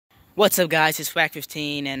What's up, guys? It's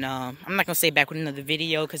Swag15, and I'm not gonna stay back with another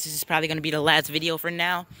video because this is probably gonna be the last video for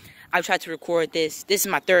now. I've tried to record this. This is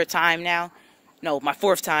my third time now. No, my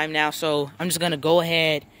fourth time now. So I'm just gonna go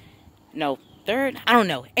ahead. No, third? I don't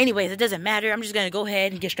know. Anyways, it doesn't matter. I'm just gonna go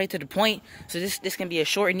ahead and get straight to the point. So this can be a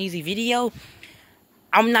short and easy video.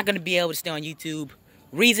 I'm not gonna be able to stay on YouTube.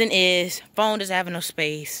 Reason is phone doesn't have enough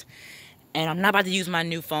space, and I'm not about to use my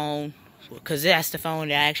new phone, because that's the phone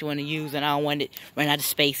that I actually want to use, and I don't want it run out of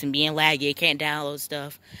space and being laggy. It can't download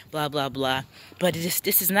stuff, blah, blah, blah. But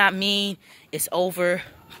this is not mean. It's over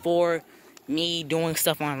for me doing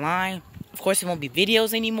stuff online. Of course, it won't be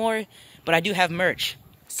videos anymore, but I do have merch.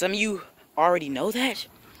 Some of you already know that.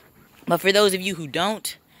 But for those of you who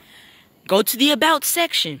don't, go to the About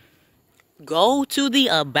section. Go to the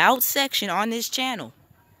About section on this channel,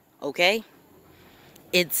 okay?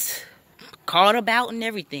 It's called About and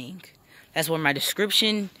everything. That's where my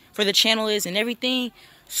description for the channel is and everything.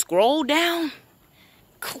 Scroll down,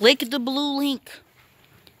 click the blue link.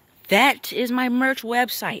 That is my merch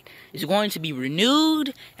website. It's going to be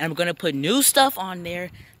renewed, and I'm going to put new stuff on there.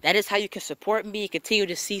 That is how you can support me and continue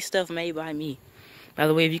to see stuff made by me. By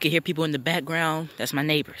the way, if you can hear people in the background, that's my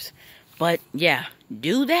neighbors. But yeah,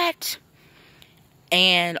 do that.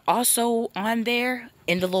 And also on there,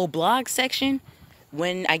 in the little blog section,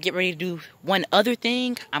 when I get ready to do one other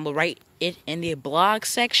thing, I'm going to write it in the blog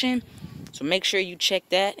section. So make sure you check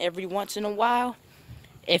that every once in a while.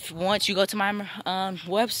 If once you go to my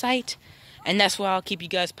website, and that's where I'll keep you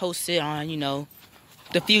guys posted on, you know,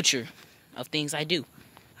 the future of things I do.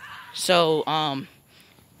 So,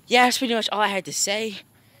 yeah, that's pretty much all I had to say.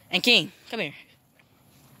 And King, come here.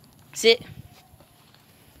 Sit.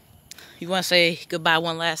 You want to say goodbye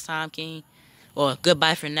one last time, King? Or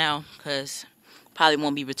goodbye for now, because probably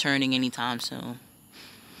won't be returning anytime soon.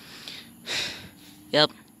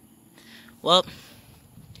 Yep. Well,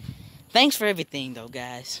 thanks for everything, though,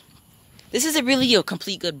 guys. This isn't really a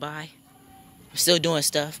complete goodbye. I'm still doing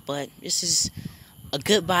stuff, but this is a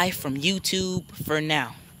goodbye from YouTube for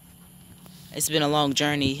now. It's been a long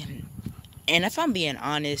journey, and if I'm being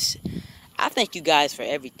honest, I thank you guys for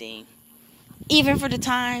everything. Even for the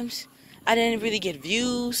times I didn't really get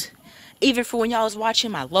views, even for when y'all was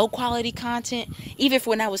watching my low quality content, even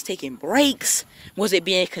for when I was taking breaks. Was it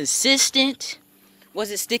being consistent?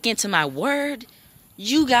 Was it sticking to my word?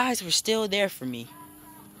 You guys were still there for me.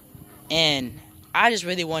 And I just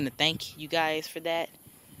really want to thank you guys for that.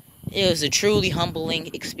 It was a truly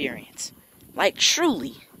humbling experience. Like,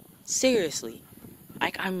 truly. Seriously.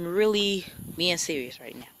 Like, I'm really being serious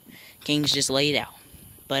right now. King's just laid out.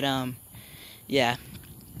 But, yeah.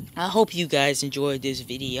 I hope you guys enjoyed this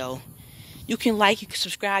video. You can like, you can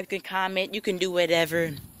subscribe, you can comment, you can do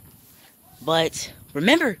whatever. But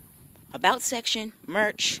remember, About section,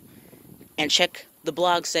 merch, and check the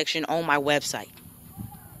blog section on my website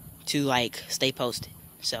to, like, stay posted.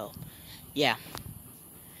 So, yeah.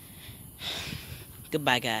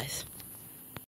 Goodbye, guys.